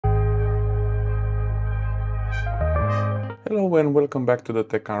Hello and welcome back to the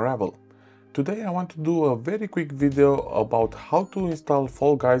Tech Unravel. Today I want to do a very quick video about how to install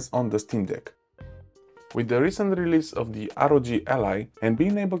Fall Guys on the Steam Deck. With the recent release of the ROG Ally and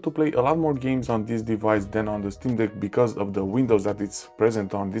being able to play a lot more games on this device than on the Steam Deck because of the Windows that is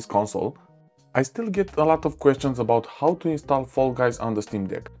present on this console, I still get a lot of questions about how to install Fall Guys on the Steam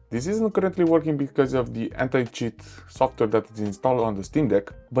Deck. This isn't currently working because of the anti-cheat software that is installed on the Steam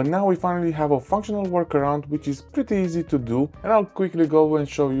Deck, but now we finally have a functional workaround which is pretty easy to do, and I'll quickly go and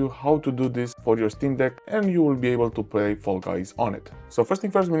show you how to do this for your Steam Deck and you will be able to play Fall Guys on it. So first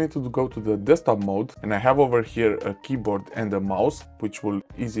thing first, we need to go to the desktop mode, and I have over here a keyboard and a mouse which will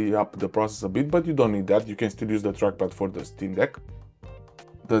easy up the process a bit, but you don't need that, you can still use the trackpad for the Steam Deck.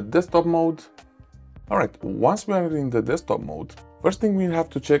 The desktop mode. Alright, once we are in the desktop mode, first thing we have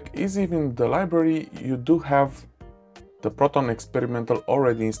to check is if in the library you do have the Proton Experimental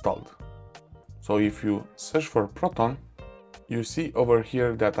already installed. So if you search for Proton, you see over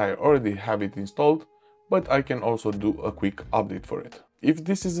here that I already have it installed, but I can also do a quick update for it. If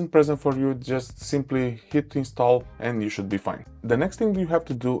this isn't present for you, just simply hit install and you should be fine. The next thing you have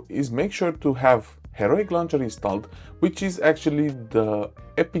to do is make sure to have Heroic Launcher installed, which is actually the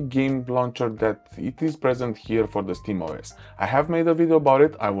Epic game launcher that it is present here for the SteamOS. I have made a video about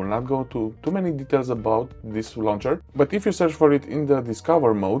it, I will not go to too many details about this launcher, but if you search for it in the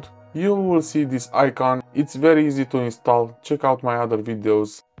Discover mode, you will see this icon. It's very easy to install, check out my other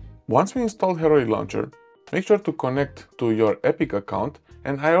videos. Once we install Heroic Launcher, make sure to connect to your Epic account,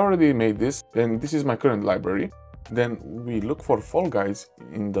 and I already made this, and this is my current library. Then we look for Fall Guys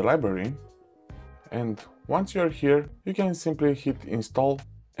in the library, and once you're here, you can simply hit install,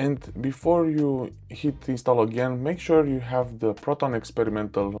 and before you hit install again, make sure you have the Proton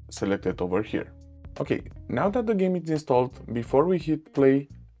Experimental selected over here. Okay, now that the game is installed, before we hit play,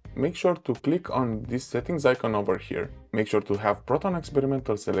 make sure to click on this settings icon over here. Make sure to have Proton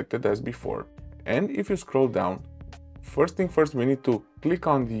Experimental selected as before. And if you scroll down, first thing first, we need to click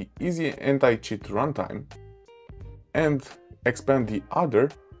on the Easy Anti-Cheat Runtime and expand the Other.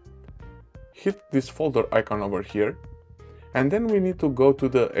 Hit this folder icon over here, and then we need to go to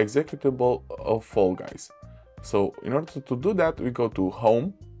the executable of Fall Guys. So in order to do that, we go to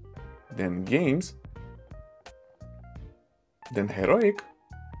Home, then Games, then Heroic,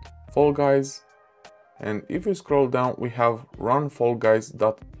 Fall Guys, and if you scroll down, we have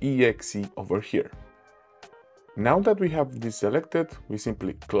runfallguys.exe over here. Now that we have this selected, we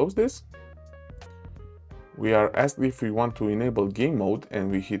simply close this. We are asked if we want to enable game mode,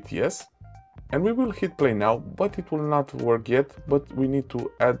 and we hit yes. And we will hit play now, but it will not work yet, but we need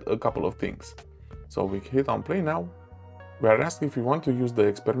to add a couple of things. So we hit on play now. We are asked if we want to use the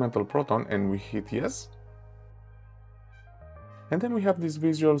experimental Proton, and we hit yes. And then we have this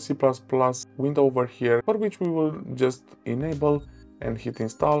Visual C++ window over here, for which we will just enable and hit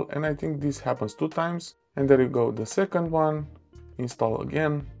install, and I think this happens 2 times. And there you go, the second one, install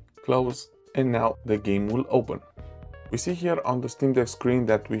again, close, and now the game will open. We see here on the Steam Deck screen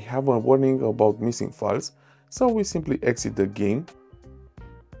that we have a warning about missing files, so we simply exit the game.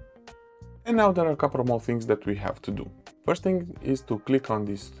 And now there are a couple more things that we have to do. First thing is to click on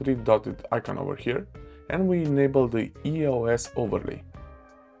this 3 dotted icon over here, and we enable the EOS overlay.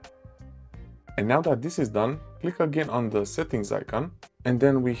 And now that this is done, click again on the settings icon, and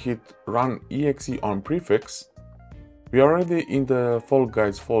then we hit run exe on prefix. We are already in the Fall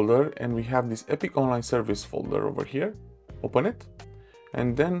Guys folder, and we have this Epic Online Service folder over here. Open it,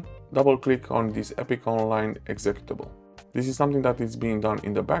 and then double click on this Epic Online executable. This is something that is being done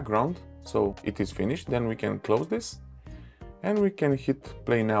in the background, so it is finished. Then we can close this, and we can hit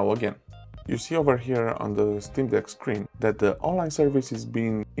play now again. You see over here on the Steam Deck screen that the online service is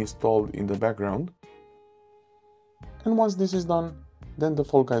being installed in the background. And once this is done, then the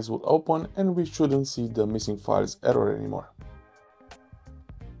Fall Guys will open, and we shouldn't see the missing files error anymore.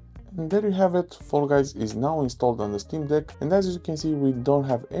 And there you have it, Fall Guys is now installed on the Steam Deck, and as you can see, we don't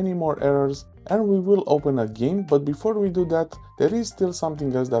have any more errors, and we will open a game. But before we do that, there is still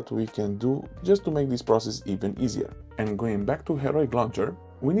something else that we can do just to make this process even easier. And going back to Heroic Launcher,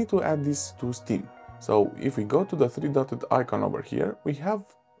 we need to add this to Steam. So if we go to the 3 dotted icon over here, we have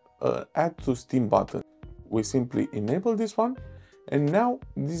an Add to Steam button. We simply enable this one, and now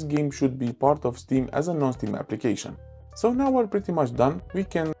this game should be part of Steam as a non-Steam application. So now we're pretty much done. We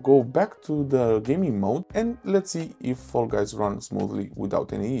can go back to the gaming mode, and let's see if Fall Guys run smoothly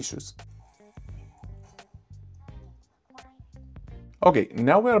without any issues. Okay,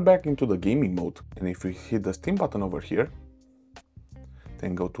 now we are back into the gaming mode, and if we hit the Steam button over here,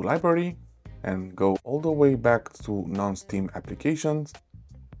 then go to Library and go all the way back to non-Steam applications,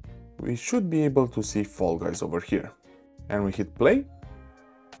 we should be able to see Fall Guys over here. and we hit play,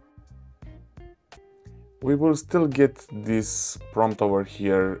 we will still get this prompt over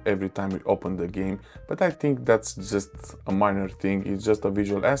here every time we open the game, but I think that's just a minor thing, it's just a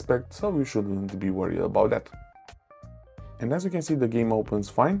visual aspect, so we shouldn't be worried about that. And as you can see, the game opens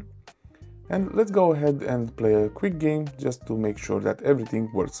fine. And let's go ahead and play a quick game just to make sure that everything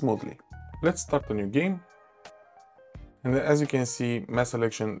works smoothly. Let's start a new game. And as you can see, match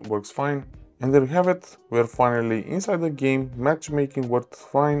selection works fine. And there we have it, we're finally inside the game, matchmaking worked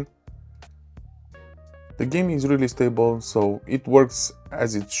fine. The game is really stable, so it works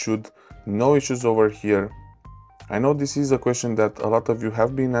as it should, no issues over here. I know this is a question that a lot of you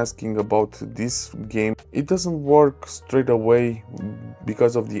have been asking about this game. It doesn't work straight away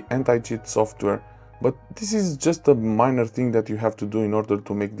because of the anti-cheat software, but this is just a minor thing that you have to do in order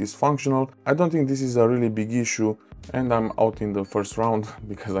to make this functional. I don't think this is a really big issue, and I'm out in the first round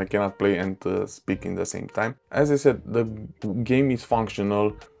because I cannot play and speak in the same time. As I said, the game is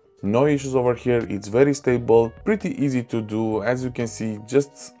functional. No issues over here, it's very stable, pretty easy to do, as you can see,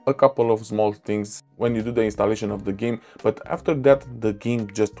 just a couple of small things when you do the installation of the game, but after that the game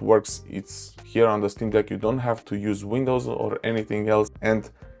just works. It's here on the Steam Deck, you don't have to use Windows or anything else. And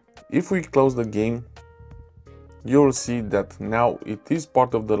if we close the game, you will see that now it is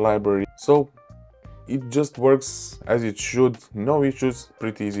part of the library, so it just works as it should, no issues,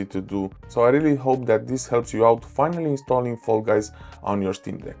 pretty easy to do. So I really hope that this helps you out finally installing Fall Guys on your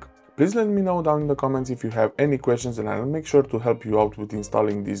Steam Deck. Please let me know down in the comments if you have any questions, and I'll make sure to help you out with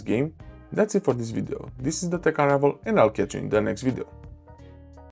installing this game. That's it for this video. This is the Tech Unravel, and I'll catch you in the next video.